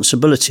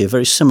responsibility are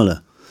very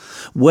similar.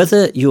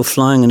 Whether you're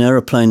flying an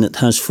aeroplane that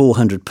has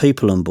 400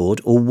 people on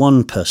board or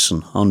one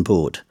person on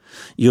board,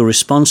 you're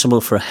responsible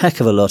for a heck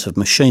of a lot of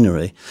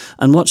machinery.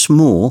 And what's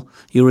more,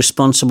 you're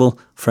responsible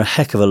for a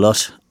heck of a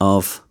lot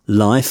of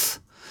life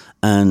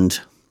and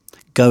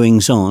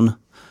goings-on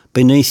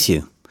beneath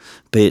you,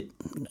 be it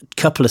a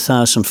couple of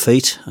thousand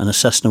feet and a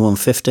Cessna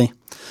 150,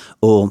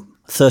 or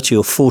 30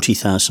 or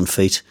 40,000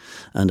 feet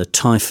and a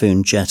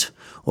Typhoon jet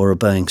or a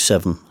Boeing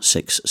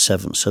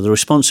 767. So the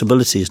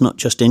responsibility is not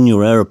just in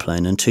your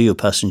aeroplane and to your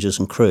passengers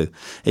and crew,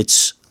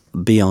 it's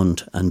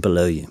beyond and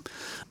below you.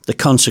 The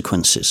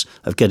consequences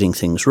of getting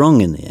things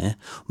wrong in the air,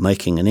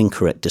 making an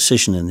incorrect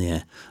decision in the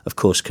air, of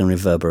course, can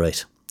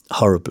reverberate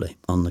horribly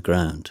on the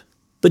ground.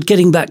 But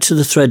getting back to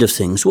the thread of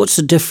things, what's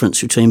the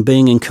difference between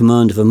being in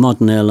command of a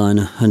modern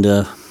airliner and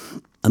a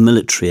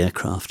military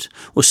aircraft?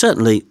 Well,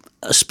 certainly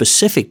a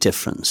specific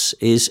difference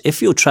is if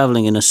you're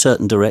travelling in a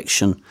certain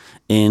direction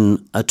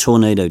in a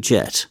Tornado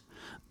jet,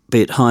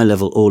 be it high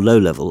level or low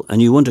level,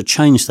 and you want to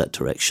change that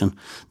direction,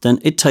 then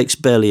it takes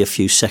barely a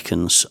few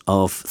seconds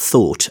of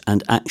thought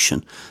and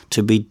action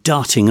to be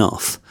darting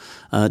off,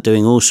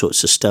 doing all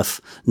sorts of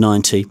stuff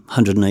 90,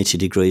 180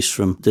 degrees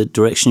from the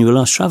direction you were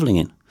last travelling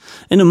in.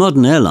 In a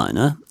modern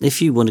airliner,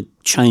 if you want to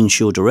change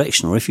your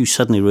direction or if you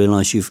suddenly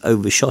realise you've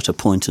overshot a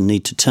point and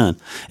need to turn,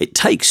 it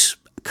takes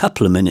a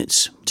couple of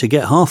minutes to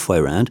get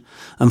halfway round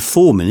and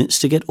 4 minutes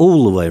to get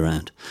all the way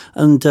round.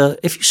 And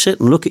if you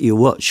sit and look at your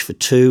watch for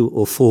 2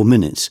 or 4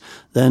 minutes,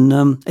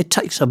 then it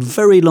takes a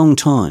very long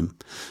time.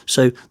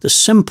 So the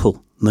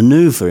simple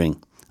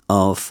manoeuvring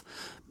of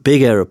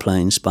big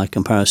aeroplanes by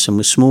comparison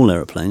with small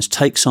aeroplanes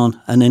takes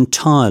on an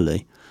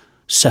entirely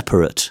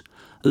separate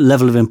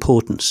level of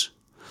importance.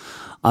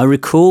 I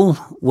recall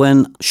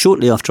when,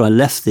 shortly after I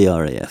left the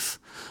RAF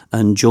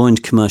and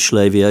joined commercial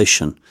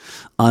aviation,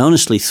 I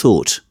honestly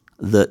thought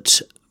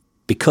that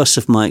because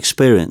of my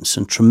experience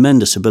and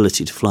tremendous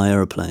ability to fly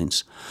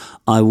aeroplanes,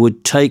 I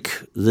would take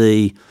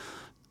the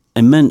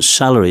immense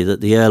salary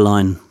that the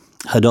airline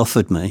had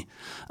offered me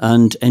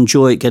and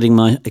enjoy getting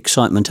my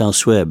excitement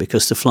elsewhere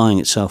because the flying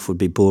itself would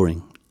be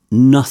boring.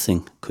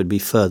 Nothing could be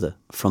further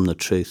from the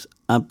truth.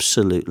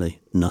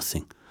 Absolutely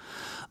nothing.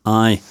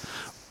 I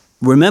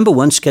remember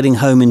once getting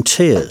home in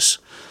tears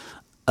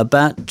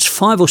about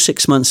 5 or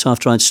 6 months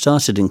after I'd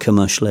started in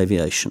commercial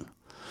aviation.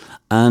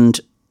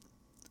 And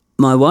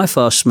my wife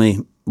asked me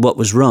what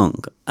was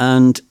wrong,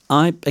 and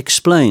I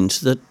explained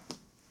that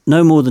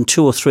no more than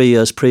 2 or 3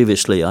 years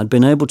previously, I'd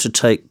been able to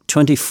take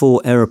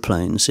 24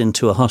 aeroplanes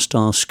into a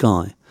hostile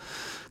sky,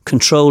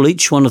 control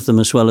each one of them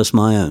as well as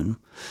my own,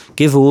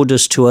 give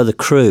orders to other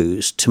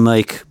crews to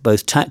make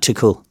both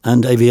tactical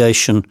and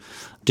aviation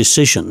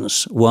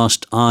decisions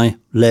whilst I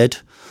led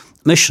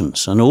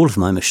missions, and all of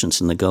my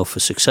missions in the Gulf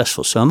were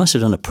successful, so I must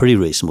have done a pretty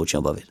reasonable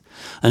job of it.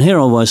 And here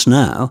I was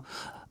now,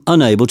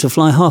 unable to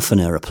fly half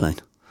an aeroplane.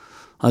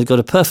 I'd got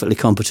a perfectly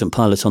competent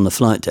pilot on the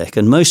flight deck,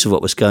 and most of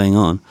what was going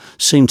on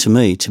seemed to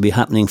me to be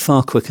happening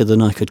far quicker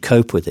than I could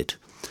cope with it.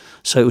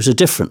 So it was a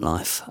different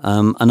life,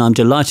 and I'm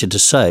delighted to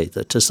say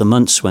that as the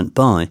months went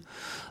by,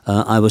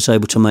 I was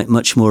able to make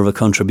much more of a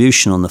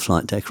contribution on the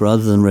flight deck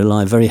rather than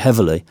rely very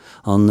heavily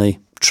on the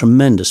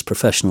tremendous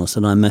professionals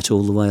that I met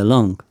all the way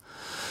along.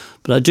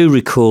 But I do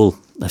recall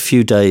a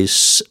few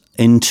days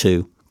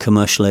into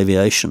commercial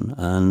aviation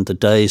and the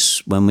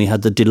days when we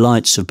had the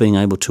delights of being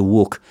able to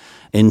walk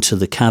into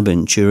the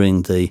cabin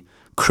during the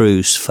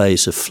cruise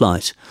phase of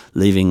flight,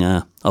 leaving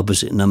our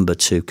opposite number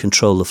to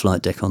control the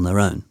flight deck on their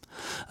own.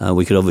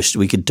 We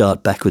could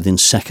dart back within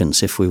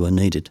seconds if we were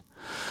needed.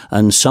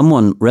 And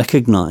someone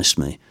recognised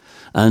me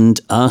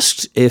and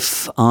asked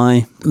if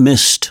I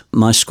missed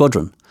my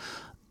squadron.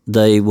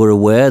 They were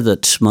aware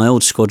that my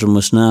old squadron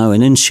was now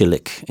in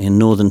Incirlik in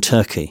northern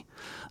Turkey,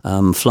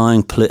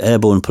 flying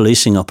airborne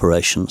policing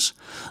operations.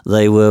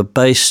 They were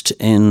based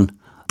in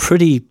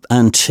pretty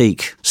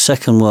antique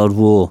Second World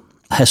War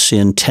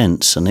Hessian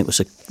tents, and it was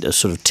a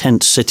sort of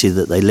tent city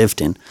that they lived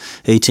in,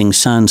 eating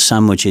sand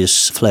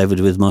sandwiches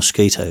flavoured with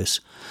mosquitoes,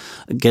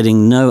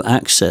 getting no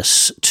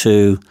access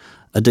to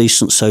a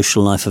decent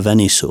social life of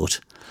any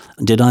sort.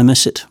 Did I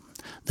miss it?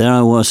 There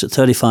I was at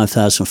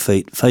 35,000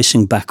 feet,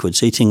 facing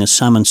backwards, eating a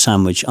salmon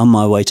sandwich on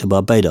my way to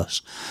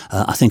Barbados.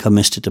 I think I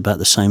missed it about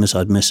the same as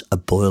I'd miss a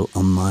boil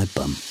on my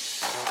bum.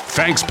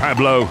 Thanks,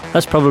 Pablo.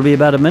 That's probably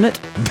about a minute.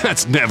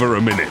 That's never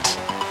a minute.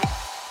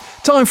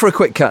 Time for a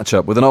quick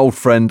catch-up with an old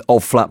friend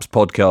of Flaps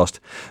podcast.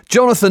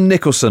 Jonathan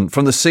Nicholson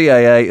from the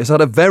CAA has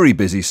had a very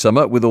busy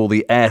summer with all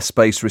the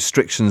airspace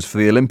restrictions for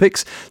the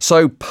Olympics.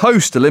 So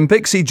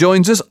post-Olympics, he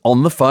joins us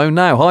on the phone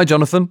now. Hi,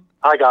 Jonathan.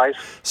 Hi, guys.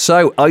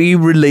 So, are you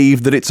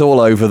relieved that it's all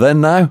over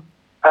then now?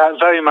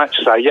 Very much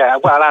so, yeah.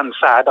 Well, and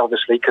sad,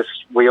 obviously, because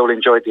we all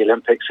enjoyed the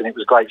Olympics and it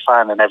was great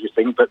fun and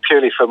everything. But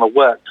purely from a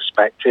work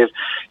perspective,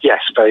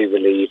 yes, very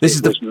relieved.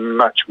 It was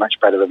much, much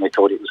better than we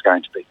thought it was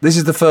going to be. This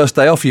is the first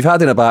day off you've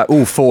had in about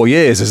 4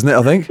 years, isn't it?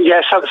 I think.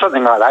 Yeah,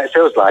 something like that. It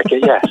feels like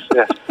it. Yes.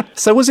 Yes.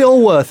 So was it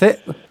all worth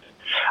it?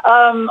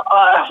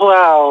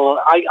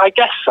 Well, I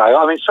guess so.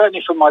 I mean,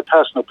 certainly from my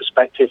personal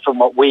perspective, from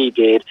what we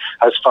did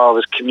as far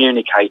as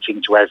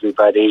communicating to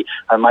everybody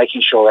and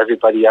making sure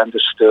everybody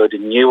understood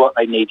and knew what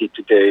they needed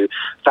to do,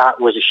 that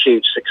was a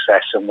huge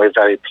success, and we're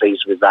very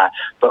pleased with that.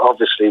 But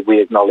obviously,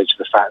 we acknowledge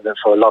the fact that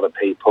for a lot of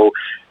people,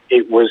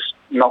 it was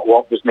not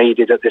what was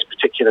needed at this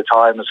particular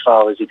time as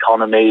far as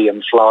economy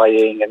and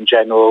flying and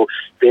general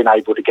being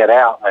able to get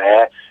out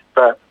there.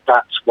 But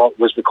that's what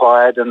was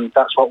required, and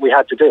that's what we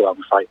had to do,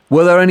 I'm afraid.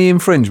 Were there any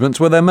infringements?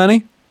 Were there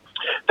many?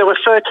 There were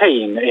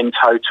 13 in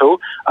total,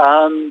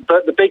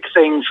 but the big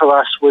thing for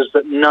us was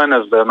that none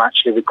of them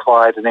actually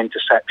required an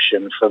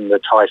interception from the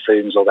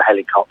Typhoons or the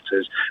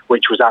helicopters,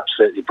 which was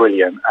absolutely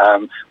brilliant.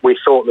 We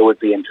thought there would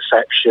be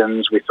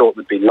interceptions. We thought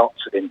there'd be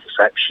lots of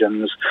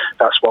interceptions.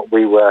 That's what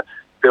we were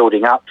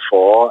building up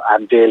for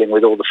and dealing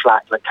with all the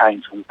flack that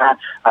came from that,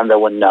 and there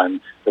were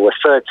none. There were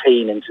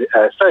 13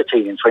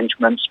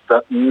 infringements,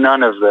 but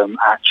none of them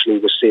actually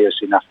were serious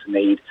enough to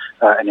need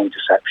an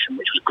interception,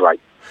 which was great.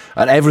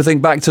 And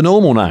everything back to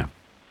normal now?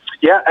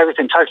 Yeah,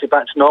 everything totally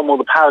back to normal.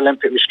 The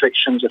Paralympic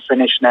restrictions are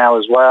finished now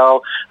as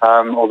well,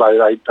 although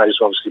those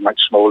were obviously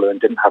much smaller and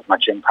didn't have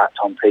much impact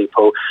on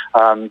people.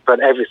 But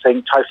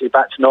everything totally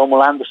back to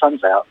normal, and the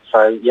sun's out.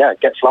 So, yeah,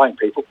 get flying,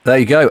 people. There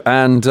you go.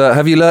 And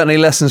have you learnt any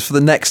lessons for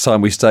the next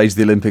time we stage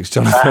the Olympics,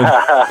 Jonathan?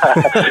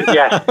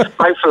 Yes,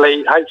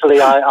 hopefully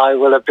I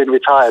will have been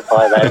retired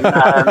by then,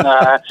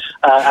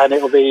 and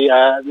it will be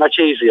much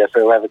easier for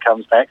whoever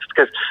comes next.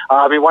 Because,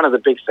 I mean, one of the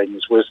big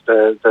things was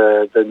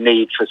the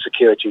need for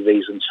security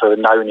reasons for a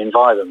known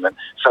environment,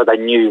 so they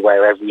knew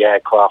where every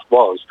aircraft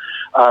was,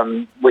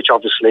 which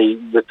obviously,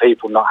 with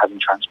people not having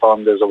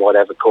transponders or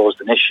whatever,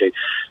 caused an issue.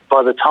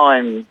 By the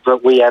time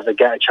that we ever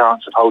get a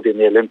chance of holding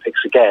the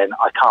Olympics again,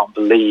 I can't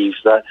believe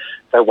that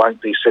there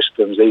won't be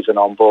systems even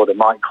on board a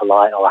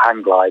microlight or a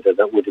hang glider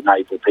that would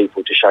enable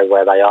people to show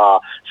where they are.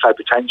 So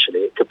potentially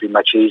it could be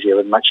much easier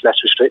and much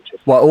less restrictive.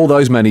 Well, all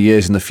those many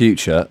years in the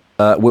future,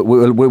 we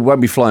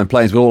won't be flying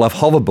planes. We'll all have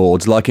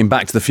hoverboards like in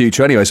Back to the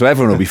Future anyway, so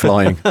everyone will be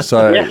flying.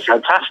 So yes,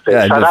 fantastic.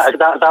 Yeah, so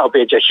that'll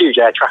be a huge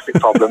air traffic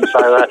problem,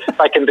 so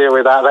they can deal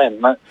with that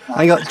then.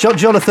 Hang on,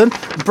 Jonathan,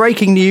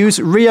 breaking news,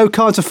 Rio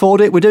can't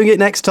afford it, we're doing it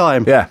next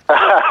time. Yeah.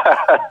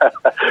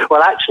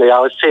 Well, actually, I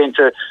was keen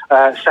to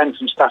send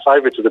some stuff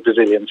over to the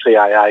Brazilian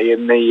CAA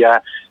in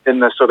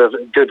the sort of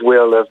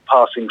goodwill of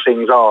passing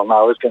things on.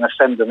 I was going to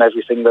send them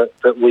everything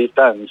that we've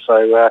done.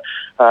 So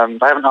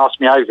they haven't asked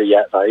me over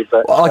yet, though.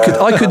 But well,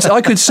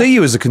 I could see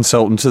you as a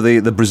consultant to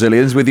the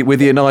Brazilians with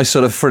your nice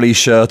sort of frilly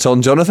shirt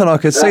on, Jonathan. I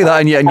could see that,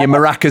 and your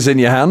maracas in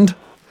your hand.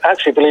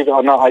 Actually, believe it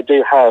or not, I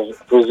do have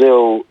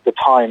Brazil, the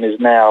time is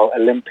now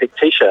Olympic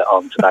T-shirt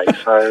on today.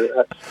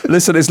 So,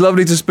 listen, it's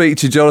lovely to speak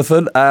to you,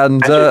 Jonathan,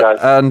 and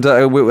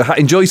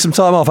enjoy some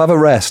time off. Have a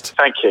rest.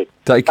 Thank you.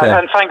 Take care.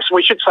 And thanks,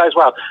 we should say as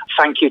well,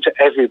 thank you to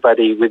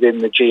everybody within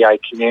the GA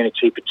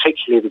community,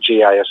 particularly the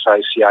GA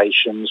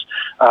associations,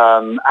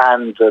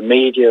 and the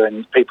media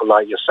and people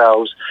like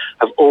yourselves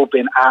have all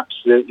been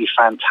absolutely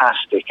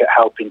fantastic at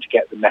helping to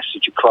get the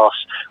message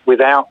across.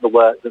 Without the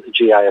work that the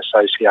GA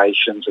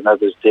associations and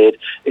others did,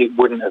 it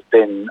wouldn't have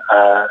been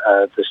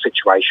the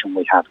situation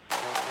we had.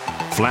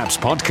 Flaps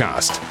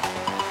Podcast.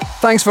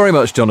 Thanks very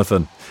much,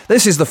 Jonathan.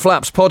 This is the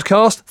Flaps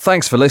Podcast.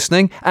 Thanks for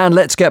listening, and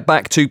let's get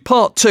back to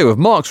part 2 of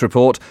Mark's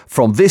report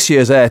from this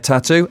year's Air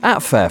Tattoo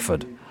at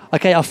Fairford.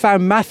 OK, I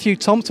found Matthew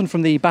Thompson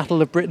from the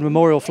Battle of Britain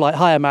Memorial Flight.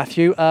 Hiya,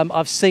 Matthew.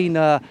 I've seen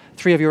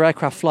 3 of your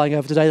aircraft flying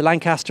over today, the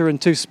Lancaster and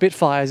 2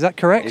 Spitfires. Is that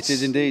correct? It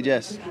is indeed,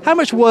 yes. How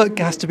much work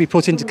has to be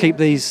put in to keep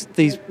these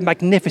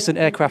magnificent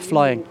aircraft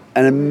flying?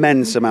 An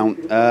immense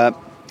amount.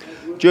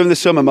 During the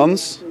summer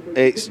months,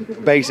 it's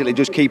basically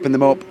just keeping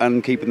them up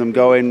and keeping them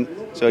going.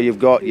 So you've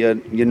got your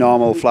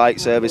normal flight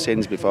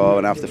servicings before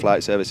and after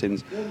flight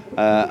servicings.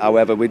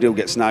 However, we do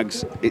get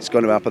snags. It's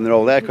going to happen. They're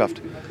old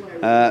aircraft.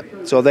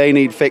 So they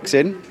need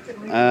fixing.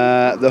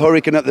 The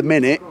Hurricane at the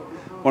minute,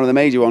 one of the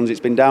major ones, it's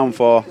been down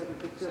for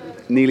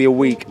nearly a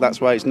week. That's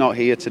why it's not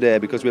here today,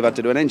 because we've had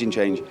to do an engine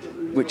change,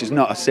 which is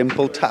not a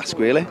simple task,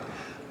 really.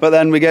 But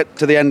then we get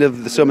to the end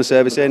of the summer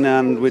servicing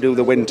and we do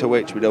the winter,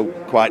 which we do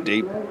quite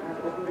deep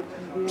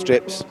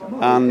strips,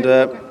 and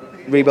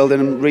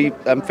rebuilding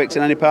and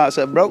fixing any parts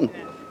that are broken.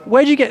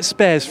 Where do you get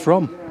spares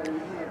from?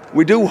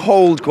 We do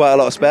hold quite a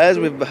lot of spares.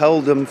 We've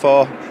held them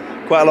for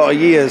quite a lot of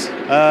years.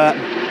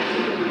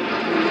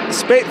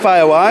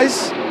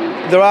 Spitfire-wise,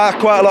 there are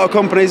quite a lot of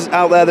companies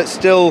out there that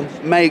still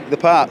make the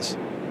parts,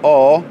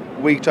 or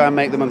we try and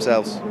make them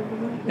ourselves.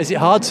 Is it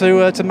hard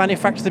to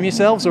manufacture them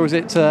yourselves, or is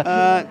it...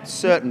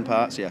 certain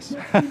parts, yes.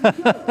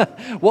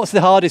 What's the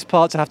hardest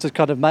part to have to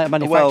kind of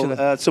manufacture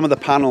them? Some of the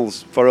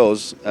panels for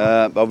us,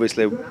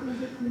 obviously,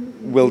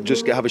 we'll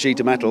just have a sheet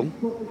of metal,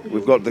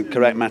 we've got the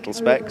correct metal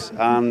specs,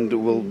 and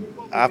we'll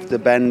have to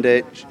bend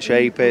it,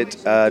 shape it,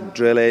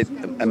 drill it,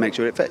 and make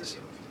sure it fits.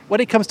 When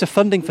it comes to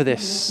funding for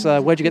this,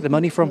 where do you get the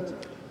money from?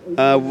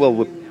 Well,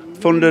 we're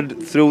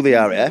funded through the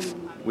RAF.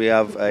 We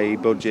have a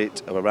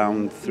budget of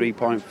around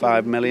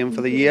 3.5 million for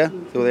the year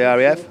through the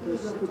RAF.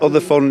 Other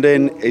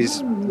funding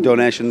is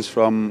donations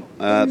from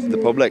the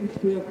public,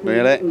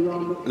 really.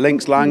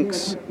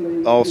 Lancs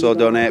also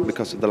donate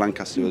because of the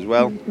Lancaster as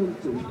well.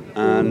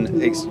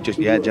 And it's just,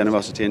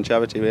 generosity and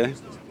charity, really.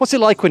 What's it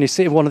like when you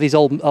sit in one of these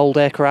old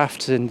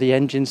aircraft and the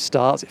engine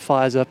starts, it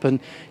fires up, and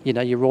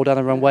you roll down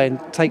the runway and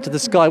take to the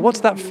sky?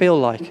 What's that feel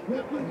like?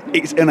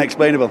 It's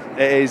unexplainable.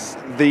 It is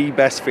the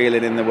best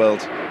feeling in the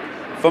world.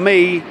 For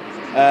me,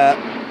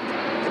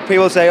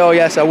 people say, oh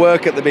yes, I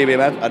work at the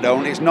BBMF. I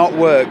don't. It's not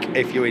work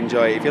if you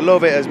enjoy it. If you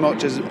love it as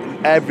much as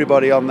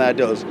everybody on there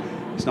does,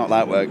 it's not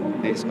that work.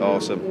 It's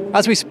awesome.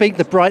 As we speak,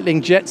 the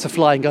Breitling jets are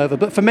flying over,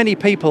 but for many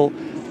people,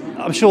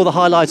 I'm sure the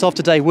highlights of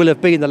today will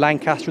have been the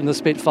Lancaster and the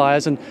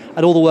Spitfires and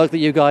all the work that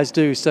you guys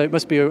do, so it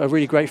must be a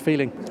really great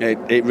feeling.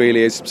 It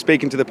really is.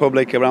 Speaking to the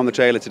public around the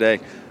trailer today,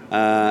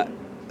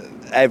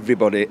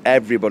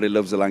 everybody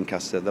loves the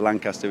Lancaster. The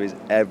Lancaster is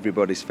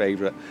everybody's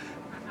favourite.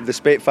 The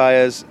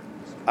Spitfires,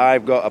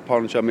 I've got a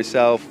poncho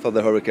myself for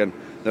the Hurricane.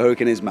 The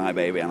Hurricane is my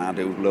baby and I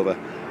do love her.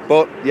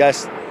 But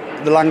yes,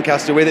 the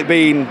Lancaster, with it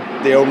being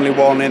the only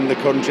one in the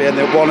country and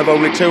the one of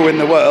only two in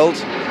the world,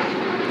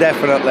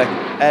 definitely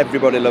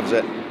everybody loves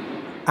it.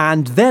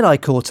 And then I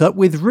caught up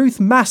with Ruth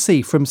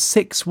Massey from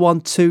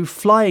 612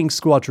 Flying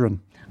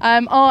Squadron.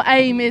 Our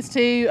aim is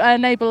to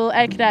enable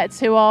air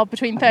cadets who are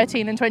between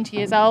 13 and 20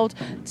 years old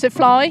to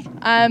fly.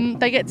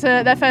 They get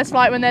to their first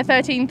flight when they're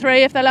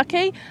 13.3 if they're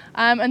lucky,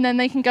 and then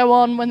they can go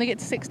on when they get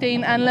to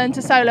 16 and learn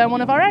to solo in one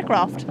of our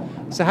aircraft.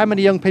 So how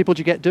many young people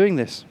do you get doing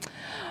this?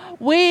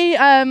 We,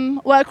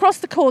 across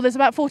the Corps there's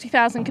about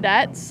 40,000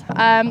 cadets.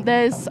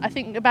 There's, I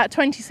think, about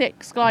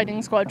 26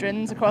 gliding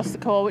squadrons across the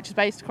Corps, which is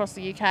based across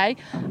the UK.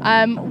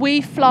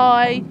 We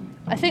fly,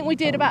 I think we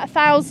did about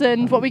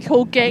 1,000 what we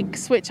call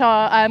gigs, which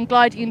are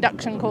gliding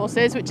induction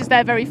courses, which is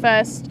their very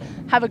first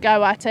have a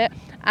go at it.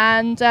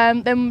 And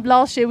then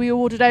last year we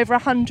awarded over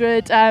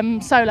 100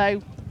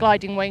 solo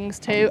gliding wings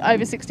to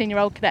over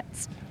 16-year-old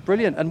cadets.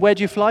 Brilliant. And where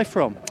do you fly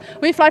from?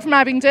 We fly from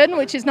Abingdon,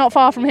 which is not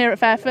far from here at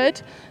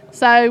Fairford.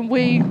 So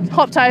we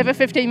hopped over,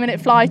 15-minute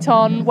flight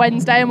on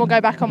Wednesday, and we'll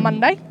go back on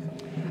Monday.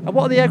 And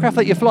what are the aircraft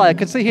that you fly? I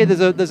can see here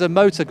there's a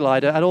motor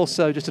glider and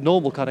also just a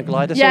normal kind of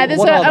glider. Yeah,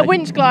 so there's a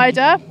winch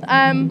glider,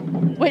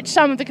 which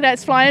some of the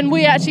cadets fly in.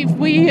 We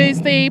use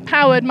the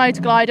powered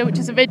motor glider, which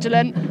is a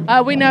Vigilant.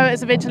 We know it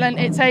as a Vigilant.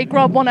 It's a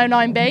Grob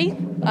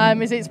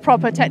 109B, is its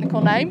proper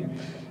technical name.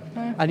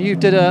 And you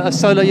did a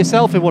solo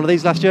yourself in one of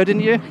these last year,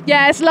 didn't you?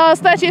 Yes,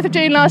 30th of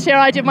June last year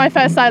I did my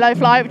first solo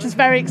flight, which was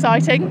very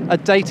exciting. A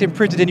date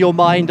imprinted in your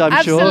mind, I'm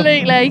sure.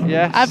 Absolutely.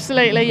 Yes.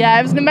 Absolutely, yeah.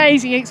 It was an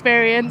amazing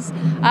experience.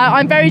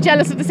 I'm very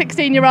jealous of the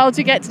 16-year-olds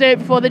who get to do it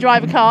before they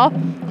drive a car.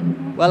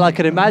 Well, I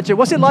can imagine.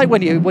 What's it like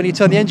when you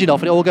turn the engine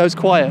off and it all goes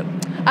quiet?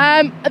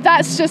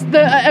 That's just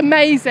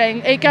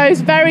amazing. It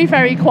goes very,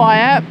 very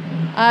quiet.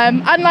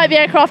 Unlike the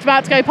aircraft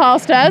about to go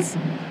past us.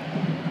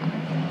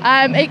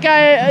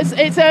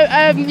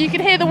 You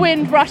can hear the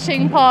wind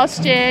rushing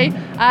past you,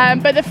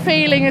 but the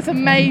feeling is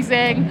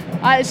amazing.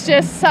 It's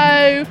just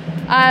so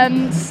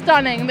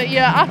stunning that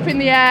you're up in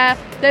the air.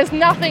 There's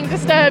nothing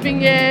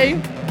disturbing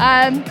you.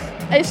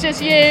 It's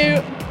just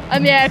you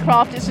and the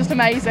aircraft. It's just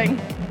amazing.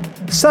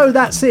 So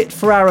that's it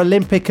for our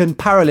Olympic and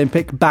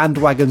Paralympic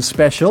bandwagon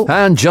special.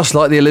 And just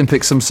like the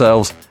Olympics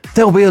themselves,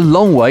 there'll be a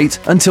long wait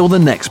until the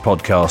next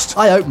podcast.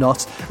 I hope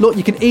not. Look,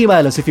 you can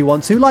email us if you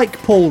want to,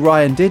 like Paul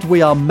Ryan did.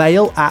 We are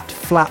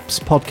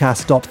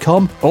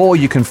mail@flapspodcast.com. Or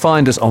you can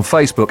find us on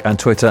Facebook and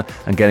Twitter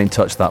and get in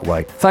touch that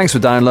way. Thanks for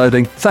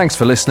downloading. Thanks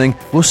for listening.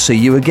 We'll see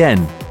you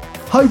again.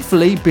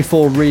 Hopefully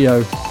before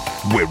Rio.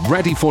 We're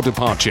ready for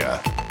departure.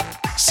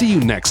 See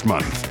you next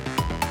month.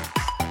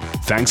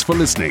 Thanks for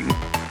listening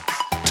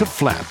to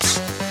Flaps.